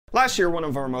Last year, one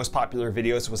of our most popular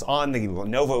videos was on the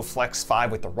Lenovo Flex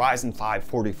 5 with the Ryzen 5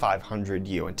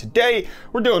 4500U, and today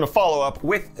we're doing a follow-up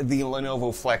with the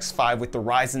Lenovo Flex 5 with the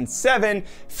Ryzen 7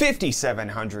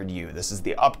 5700U. This is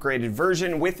the upgraded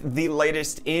version with the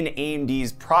latest in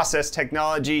AMD's process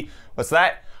technology. What's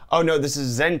that? Oh no, this is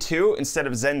Zen 2 instead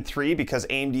of Zen 3 because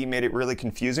AMD made it really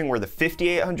confusing where the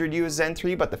 5800U is Zen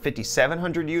 3, but the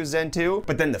 5700U is Zen 2,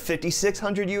 but then the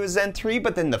 5600U is Zen 3,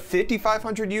 but then the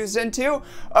 5500U is Zen 2?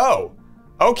 Oh,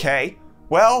 okay.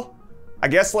 Well, I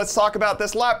guess let's talk about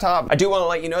this laptop. I do want to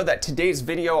let you know that today's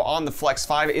video on the Flex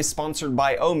 5 is sponsored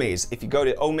by Omaze. If you go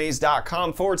to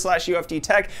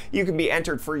omaze.com/UFDtech, you can be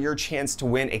entered for your chance to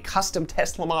win a custom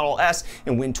Tesla Model S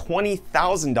and win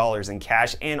 $20,000 in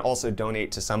cash and also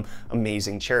donate to some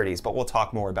amazing charities. But we'll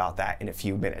talk more about that in a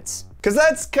few minutes. Because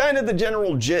that's kind of the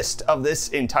general gist of this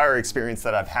entire experience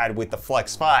that I've had with the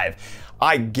Flex 5.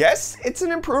 I guess it's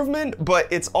an improvement, but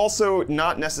it's also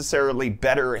not necessarily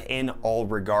better in all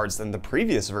regards than the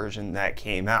previous version that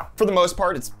came out. For the most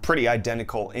part, it's pretty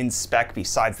identical in spec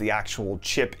besides the actual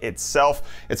chip itself.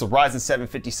 It's a Ryzen 7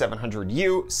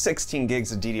 5700U, 16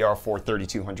 gigs of DDR4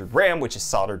 3200 RAM, which is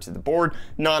soldered to the board,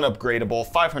 non-upgradable,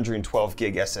 512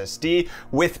 gig SSD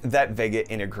with that Vega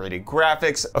integrated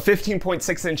graphics, a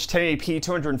 15.6-inch 1080p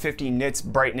 250 nits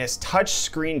brightness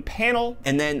touchscreen panel,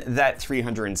 and then that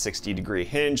 360-degree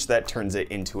hinge that turns it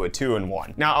into a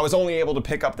 2-in-1. Now, I was only able to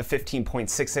pick up the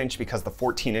 15.6-inch because the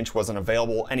 14-inch wasn't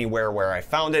available anywhere where I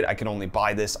found it. I could only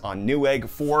buy this on Newegg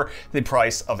for the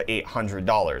price of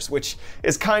 $800, which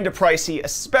is kind of pricey,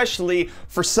 especially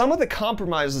for some of the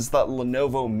compromises that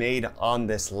Lenovo made on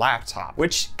this laptop,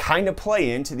 which kind of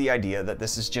play into the idea that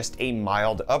this is just a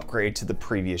mild upgrade to the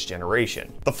previous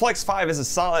generation. The Flex 5 is a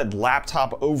solid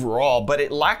laptop overall, but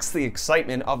it lacks the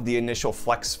excitement of the initial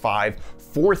Flex 5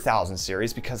 4000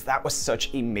 series because that was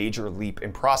such a major leap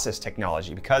in process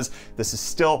technology. Because this is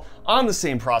still on the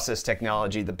same process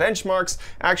technology, the benchmarks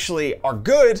actually are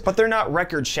good, but they're not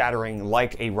record-shattering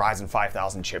like a Ryzen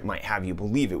 5000 chip might have you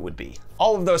believe it would be.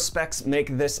 All of those specs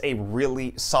make this a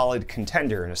really solid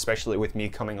contender, and especially with me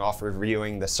coming off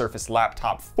reviewing the Surface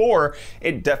Laptop 4,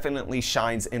 it definitely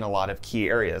shines in a lot of key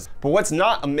areas. But what's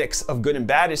not a mix of good and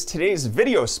bad is today's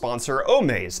video sponsor,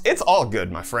 Omaze. It's all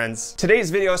good, my friends.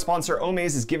 Today's video sponsor,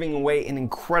 Omaze, is giving away an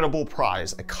incredible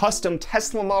prize, a custom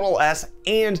Tesla Model S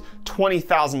and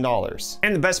 $20,000.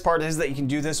 And the best part is that you can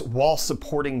do this while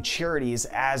supporting charities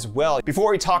as well. Before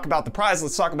we talk about the prize,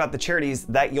 let's talk about the charities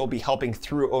that you'll be helping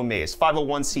through Omaze.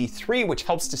 501c3, which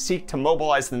helps to seek to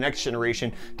mobilize the next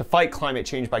generation to fight climate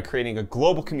change by creating a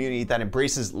global community that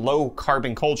embraces low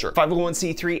carbon culture.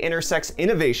 501c3 intersects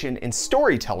innovation and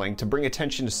storytelling to bring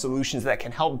attention to solutions that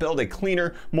can help build a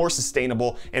cleaner, more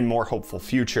sustainable, and more hopeful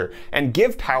future. And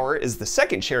Give Power is the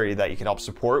second charity that you can help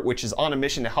support, which is on a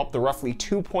mission to help the roughly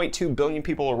 2.2 billion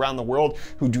people around the world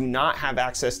who do not have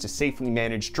access to safely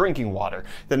managed drinking water.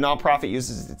 The nonprofit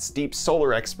uses its deep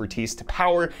solar expertise to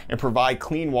power and provide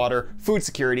clean water, food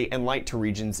security, and light to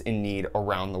regions in need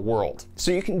around the world.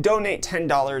 So you can donate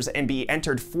 $10 and be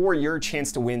entered for your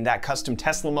chance to win that custom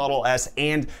Tesla Model S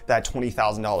and that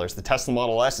 $20,000. The Tesla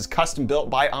Model S is custom built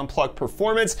by Unplugged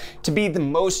Performance to be the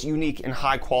most unique and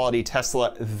high quality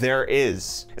Tesla there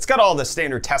is. It's got all the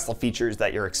standard Tesla features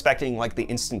that you're expecting, like the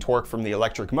instant torque from the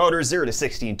electric motor, 0 to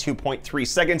 60 in 2.3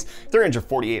 seconds,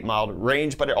 348 mile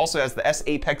range, but it also has the S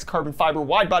Apex carbon fiber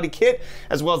wide body kit,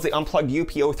 as well as the unplugged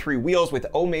UP03 wheels with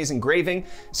Omaze engraving,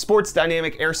 sports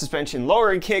dynamic air suspension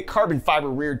lowering kit, carbon fiber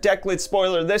rear deck lid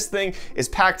spoiler. This thing is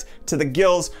packed to the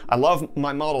gills. I love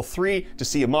my Model 3. To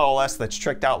see a Model S that's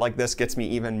tricked out like this gets me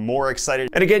even more excited.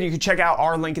 And again, you can check out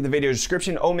our link in the video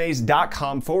description,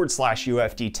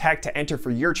 omaze.com/UFDtech, to enter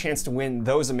for your chance to win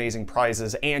those amazing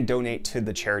prizes and donate to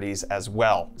the charities as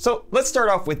well. So let's start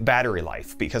off with battery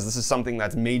life, because this is something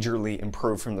that's majorly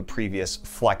improved from the previous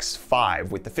Flex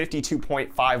 5. With the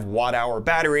 52.5 watt-hour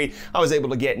battery, I was able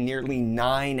to get nearly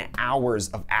 9 hours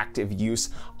of active use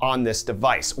on this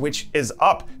device, which is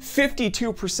up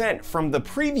 52% from the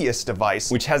previous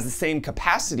device, which has the same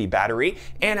capacity battery,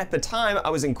 and at the time I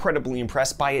was incredibly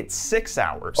impressed by its 6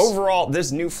 hours. Overall,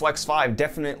 this new Flex 5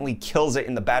 definitely kills it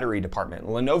in the battery department.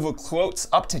 Lenovo quotes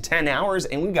up to 10 hours,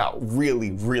 and we got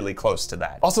really close to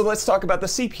that. Also, let's talk about the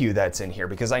CPU that's in here,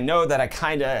 because I know that I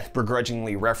kinda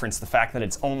begrudgingly referenced the fact that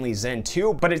it's only Zen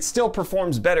 2, but it still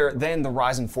performs better than the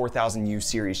Ryzen 4000U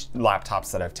series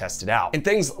laptops that I've tested out. In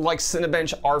things like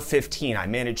Cinebench R15, I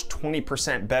managed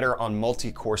 20% better on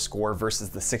multi-core score versus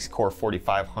the 6-core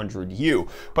 4500U.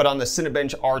 But on the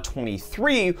Cinebench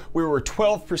R23, we were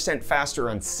 12% faster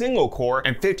on single core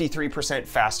and 53%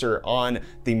 faster on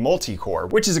the multi-core,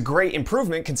 which is a great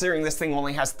improvement considering this thing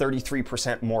only has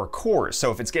 33% more cores.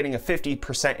 So if it's getting a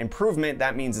 50% improvement,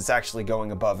 that means it's actually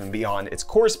going above and beyond its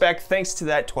core spec thanks to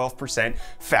that 12%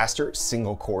 faster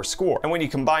single core score. And when you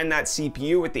combine that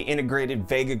CPU with the integrated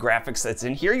Vega graphics that's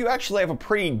in here, you actually have a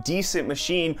pretty decent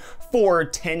machine for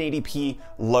 1080p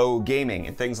low gaming.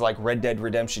 And things like Red Dead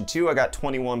Redemption 2, I got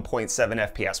 21.7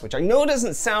 FPS, which I know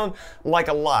doesn't sound like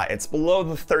a lot. It's below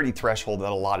the 30 threshold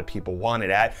that a lot of people want it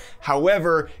at.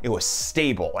 However, it was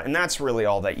stable, and that's really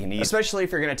all that you need. Especially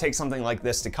if you're gonna take something like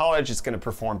this to college, it's gonna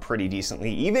perform pretty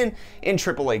decently, even in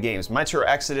AAA games. Metro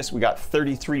Exodus, we got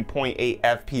 33.8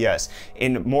 FPS.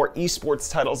 In more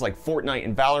esports titles like Fortnite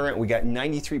and Valorant, we got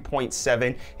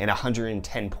 93.7 and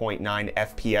 110.9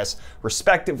 FPS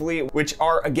respectively, which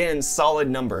are again solid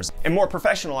numbers. In more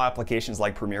professional applications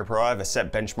like Premiere Pro, I have a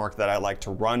set benchmark that I like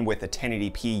to run with a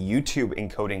 1080p YouTube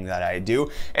encoding that I do,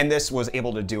 and this was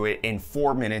able to do it in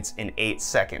 4 minutes and 8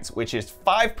 seconds, which is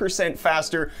 5%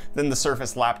 faster than the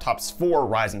Surface Laptop's 4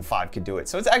 Ryzen 5 could do it.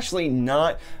 So it's actually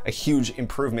not a huge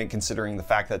improvement considering the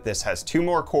fact that this has 2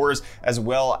 more cores as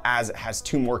well as it has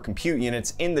 2 more compute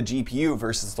units in the GPU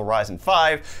versus the Ryzen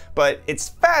 5, but it's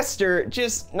faster,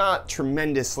 just not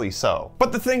tremendously so.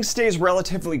 But the thing stays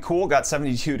relatively cool, got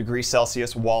 72 degrees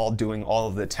Celsius while doing all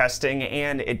of the testing,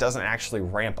 and it doesn't actually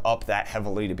ramp up that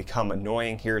heavily to become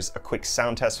annoying. Here's a quick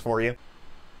sound test for you.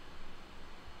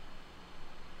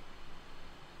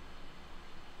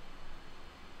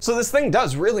 So this thing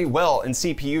does really well in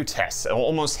CPU tests. It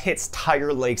almost hits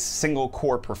Tiger Lake's single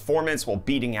core performance while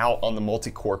beating out on the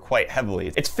multi-core quite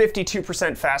heavily. It's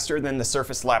 52% faster than the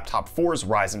Surface Laptop 4's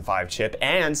Ryzen 5 chip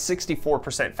and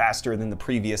 64% faster than the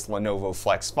previous Lenovo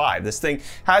Flex 5. This thing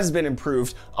has been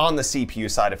improved on the CPU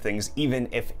side of things, even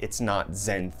if it's not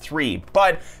Zen 3.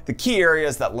 But the key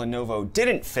areas that Lenovo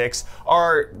didn't fix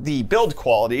are the build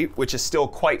quality, which is still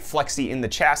quite flexy in the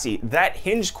chassis. That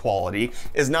hinge quality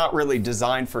is not really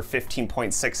designed for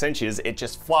 15.6 inches. It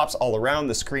just flops all around,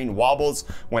 the screen wobbles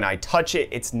when I touch it.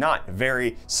 It's not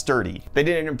very sturdy. They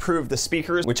didn't improve the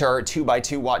speakers, which are a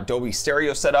 2x2 watt Dolby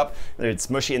stereo setup. It's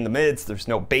mushy in the mids, there's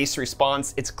no bass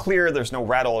response, it's clear, there's no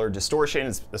rattle or distortion.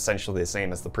 It's essentially the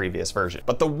same as the previous version.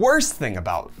 But the worst thing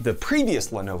about the previous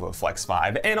Lenovo Flex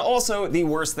 5, and also the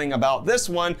worst thing about this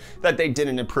one that they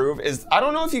didn't improve, is I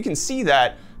don't know if you can see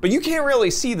that, but you can't really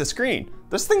see the screen.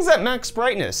 This thing's at max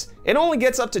brightness. It only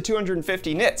gets up to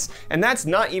 250 nits, and that's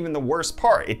not even the worst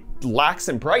part. It lacks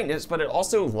in brightness, but it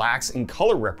also lacks in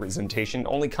color representation,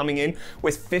 only coming in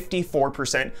with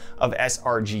 54% of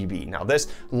sRGB. Now,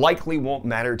 this likely won't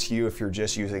matter to you if you're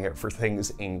just using it for things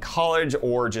in college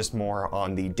or just more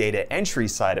on the data entry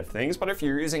side of things, but if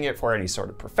you're using it for any sort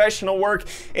of professional work,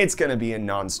 it's gonna be a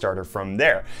non-starter from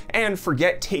there. And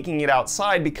forget taking it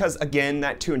outside because, again,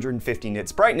 that 250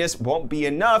 nits brightness won't be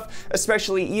enough,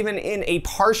 especially even in a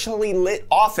partially lit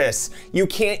office. You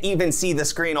can't even see the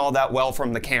screen all that well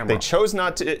from the camera. They chose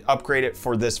not to upgrade it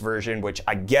for this version, which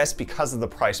I guess because of the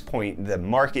price point, the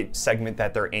market segment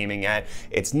that they're aiming at,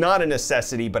 it's not a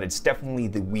necessity, but it's definitely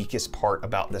the weakest part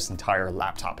about this entire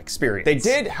laptop experience. They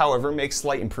did, however, make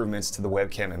slight improvements to the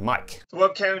webcam and mic. The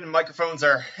webcam and microphones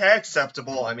are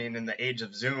acceptable. I mean, in the age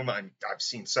of Zoom, I've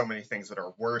seen so many things that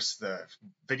are worse. The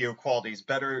video quality is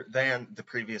better than the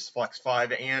previous Flex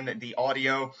 5, and the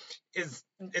audio is,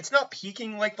 it's not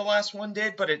peaking like the last one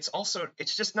did, but it's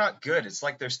just not good. It's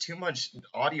like there's too much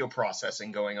audio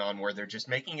processing going on where they're just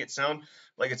making it sound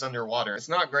like it's underwater. It's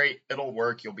not great. It'll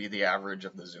work. You'll be the average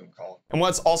of the Zoom call. And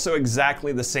what's also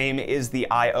exactly the same is the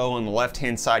I/O. On the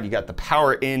left-hand side, you got the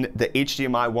power in, the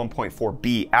HDMI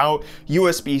 1.4B out,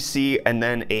 USB-C, and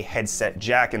then a headset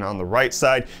jack. And on the right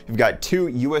side, you've got 2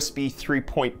 USB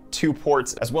 3.2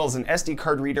 ports, as well as an SD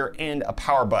card reader and a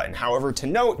power button. However, to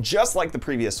note, just like the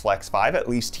previous Flex 5, at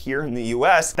least here in the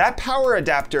US, that power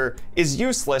adapter is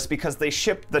useless because they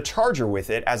shipped the charger with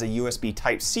it as a USB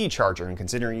Type-C charger. And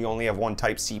considering you only have one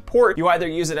Type-C port, you either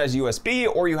use it as USB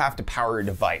or you have to power a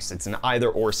device. It's an either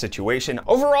or situation.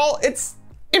 Overall, it's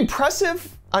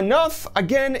impressive, enough.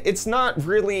 Again, it's not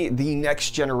really the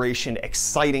next generation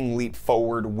exciting leap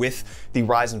forward with the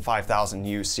Ryzen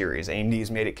 5000U series. AMD has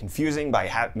made it confusing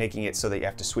by making it so that you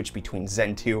have to switch between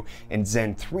Zen 2 and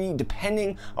Zen 3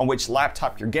 depending on which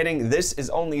laptop you're getting. This is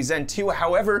only Zen 2.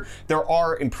 However, there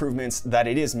are improvements that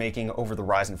it is making over the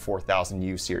Ryzen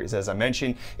 4000U series. As I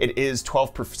mentioned, it is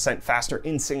 12% faster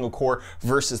in single core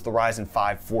versus the Ryzen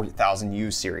 5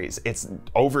 4000U series. It's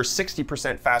over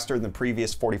 60% faster than the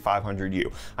previous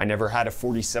 4500U. I never had a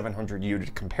 4700U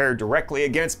to compare directly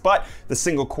against, but the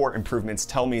single core improvements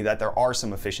tell me that there are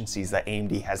some efficiencies that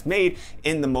AMD has made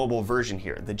in the mobile version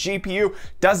here. The GPU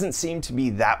doesn't seem to be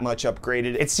that much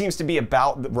upgraded. It seems to be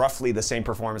about roughly the same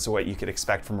performance of what you could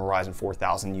expect from a Ryzen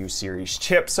 4000U series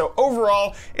chip. So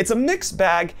overall, it's a mixed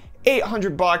bag.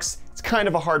 $800. It's kind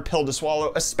of a hard pill to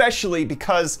swallow, especially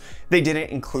because they didn't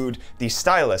include the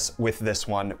stylus with this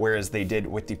one, whereas they did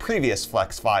with the previous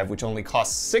Flex 5, which only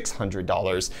cost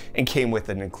 $600 and came with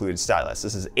an included stylus.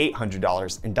 This is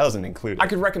 $800 and doesn't include it. I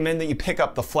could recommend that you pick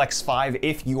up the Flex 5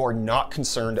 if you are not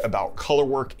concerned about color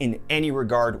work in any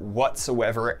regard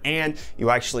whatsoever, and you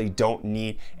actually don't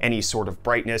need any sort of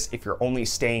brightness if you're only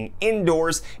staying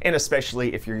indoors, and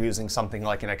especially if you're using something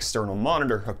like an external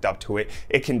monitor hooked up to it,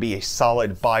 it can be a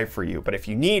solid buy for you. But if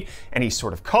you need any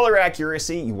sort of color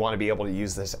accuracy, you want to be able to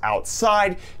use this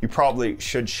outside, you probably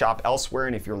should shop elsewhere.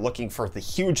 And if you're looking for the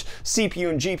huge CPU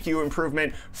and GPU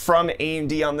improvement from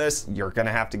AMD on this, you're going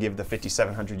to have to give the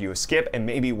 5700U a skip and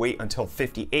maybe wait until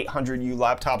 5800U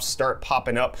laptops start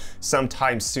popping up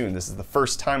sometime soon. This is the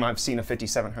first time I've seen a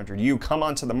 5700U come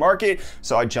onto the market,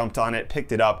 so I jumped on it,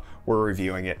 picked it up. We're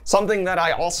reviewing it. Something that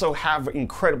I also have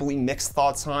incredibly mixed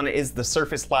thoughts on is the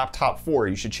Surface Laptop 4.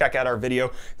 You should check out our video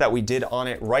that we did on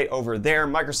it right over there.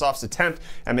 Microsoft's attempt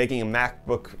at making a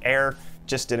MacBook Air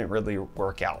just didn't really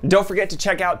work out. Don't forget to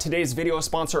check out today's video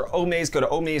sponsor, Omaze. Go to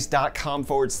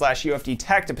omaze.com/UFD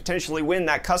Tech to potentially win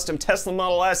that custom Tesla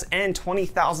Model S and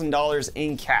 $20,000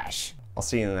 in cash. I'll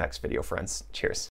see you in the next video, friends. Cheers.